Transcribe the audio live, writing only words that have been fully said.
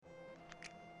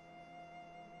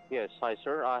Yes, hi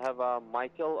sir. I have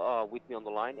Michael with me on the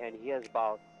line, and he has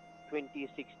about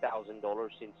 $26,000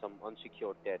 in some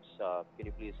unsecured debts. Can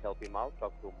you please help him out?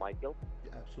 Talk to Michael.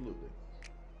 Yeah, absolutely.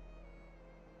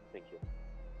 Thank you.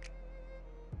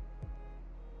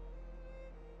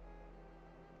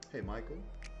 Hey, Michael.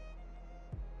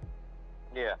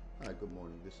 Yeah, Hi, good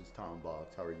morning. This is Tom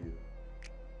Boggs. How are you?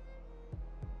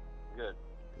 good.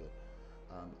 Good.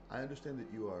 I understand that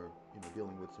you are,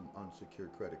 dealing with some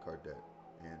unsecured credit card debt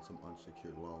and some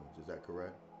unsecured loans. Is that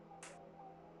correct?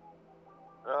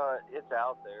 It's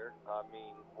out there. I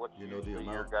mean, what's You know the usually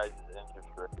your amount? guys' interest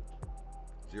rate?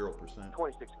 0%.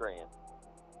 26 grand.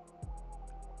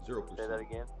 Say that 0%.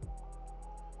 again.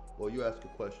 Well, you asked a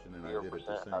question and I Zero did at the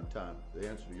percent. same time. The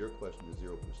answer to your question is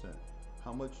 0%.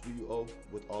 How much do you owe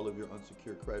with all of your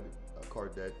unsecured credit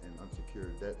card debt and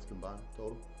unsecured debts combined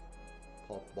total?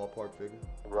 Ballpark figure?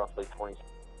 Roughly 26.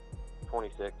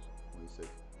 26.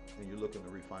 And you're looking to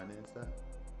refinance that?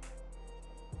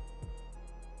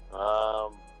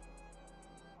 Um,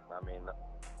 I mean,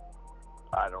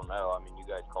 I don't know. I mean, you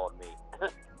guys called me.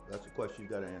 That's a question you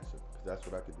got to answer because that's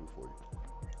what I could do for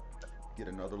you. Get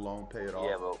another loan, pay it off,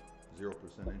 Yeah, but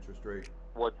 0% interest rate,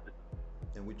 what's the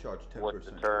and we charge what's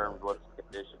the 10% for terms? that. What's the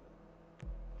condition?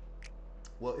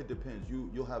 Well, it depends.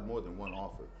 You'll have more than one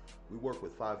offer. We work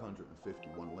with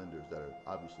 551 lenders that are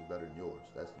obviously better than yours.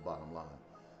 That's the bottom line.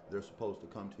 They're supposed to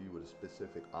come to you with a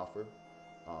specific offer.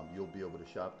 You'll be able to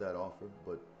shop that offer,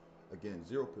 but again,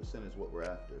 0% is what we're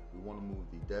after. We want to move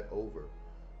the debt over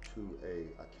to a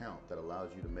account that allows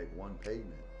you to make one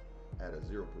payment at a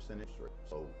 0% interest rate.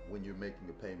 So when you're making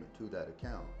a payment to that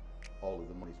account, all of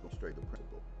the money's going straight to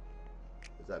principal.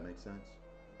 Does that make sense?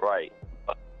 Right.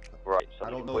 Right. So I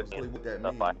you don't know put me in exactly what that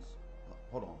stuff. I means.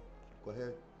 Hold on. Go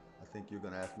ahead. I think you're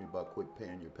going to ask me about quit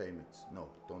paying your payments. No,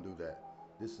 don't do that.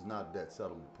 This is not a debt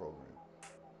settlement program.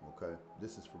 Okay?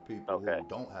 This is for people okay. who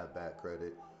don't have bad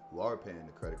credit, who are paying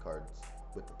the credit cards,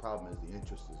 but the problem is the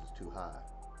interest is too high.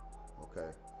 Okay?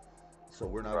 So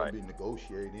we're not going Right. to be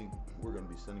negotiating. We're going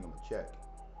to be sending them a check.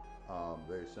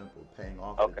 Very simple, paying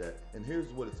off the Okay. debt. And here's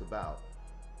what it's about.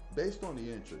 Based on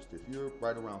the interest, if you're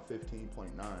right around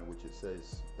 15.9, which it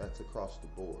says that's across the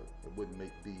board, it wouldn't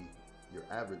be your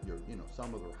average.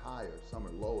 Some are higher, some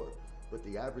are lower, but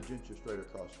the average interest rate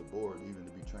across the board, even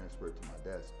to be transferred to my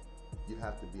desk, you'd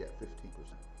have to be at 15%.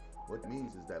 What it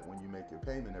means is that when you make your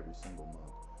payment every single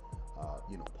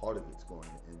month, part of it's going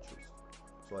to interest.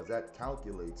 So as that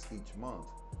calculates each month,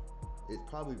 it's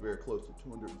probably very close to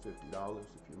 $250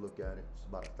 if you look at it. It's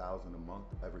about 1,000 a month,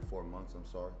 every 4 months. I'm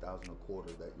sorry, 1,000 a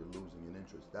quarter that you're losing in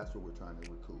interest. That's what we're trying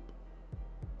to recoup.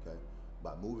 Okay,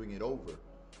 by moving it over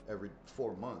every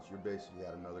 4 months, you're basically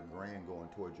at another grand going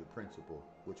towards your principal,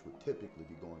 which would typically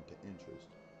be going to interest,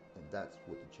 and that's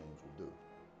what the change will do.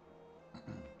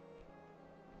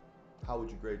 How would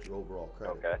you grade your overall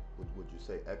credit? Okay. Would you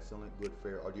say excellent, good,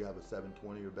 fair, or do you have a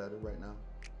 720 or better right now?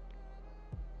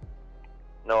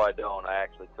 No, I don't. I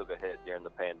actually took a hit during the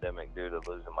pandemic due to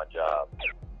losing my job.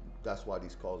 That's why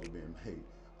these calls are being made.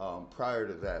 Prior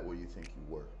to that, where do you think you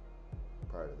were?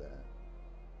 Prior to that,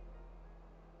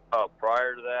 Oh,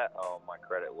 prior to that, oh, my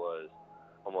credit was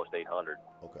almost 800.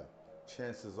 okay.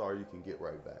 Chances are you can get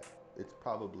right back. It's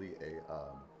probably a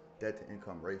debt to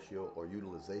income ratio or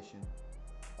utilization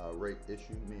rate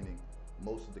issue, meaning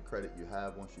most of the credit you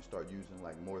have, once you start using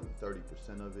like more than 30%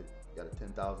 of it, you got a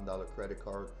 $10,000 credit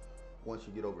card. Once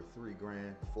you get over 3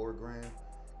 grand, 4 grand,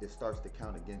 it starts to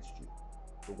count against you.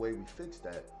 The way we fix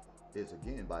that is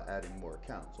again by adding more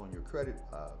accounts on your credit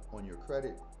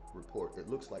report. It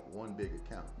looks like one big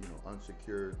account,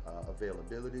 unsecured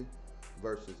availability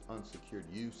versus unsecured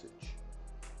usage.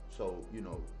 So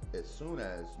as soon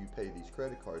as you pay these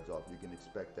credit cards off, you can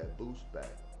expect that boost back.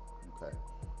 Okay,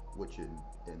 which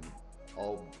in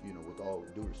all with all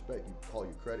due respect, you call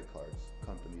your credit cards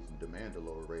companies and demand a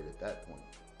lower rate at that point,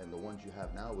 and the ones you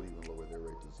have now would even lower their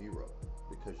rate to zero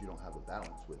because you don't have a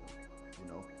balance with them.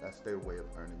 That's their way of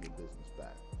earning your business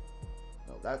back.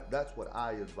 No, that's what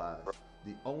I advise.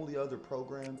 The only other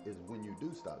program is when you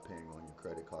do stop paying on your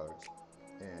credit cards,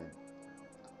 and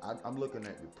I'm looking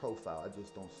at your profile. I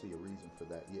just don't see a reason for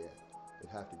that yet.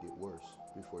 It'd have to get worse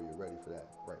before you're ready for that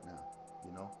right now.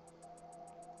 You know,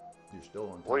 you're still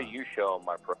on What do time. you show on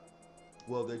my pro?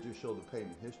 Well, they just show the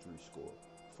payment history score,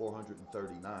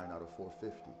 439 out of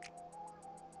 450.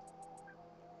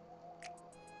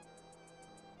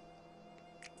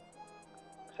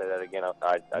 Say that again.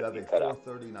 You have You a cut out.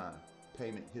 439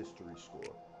 payment history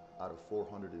score out of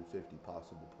 450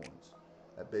 possible points.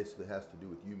 That basically has to do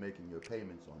with you making your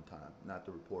payments on time, not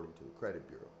the reporting to the credit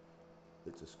bureau.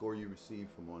 It's a score you receive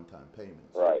from on-time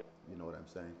payments. Right. You know what I'm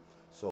saying?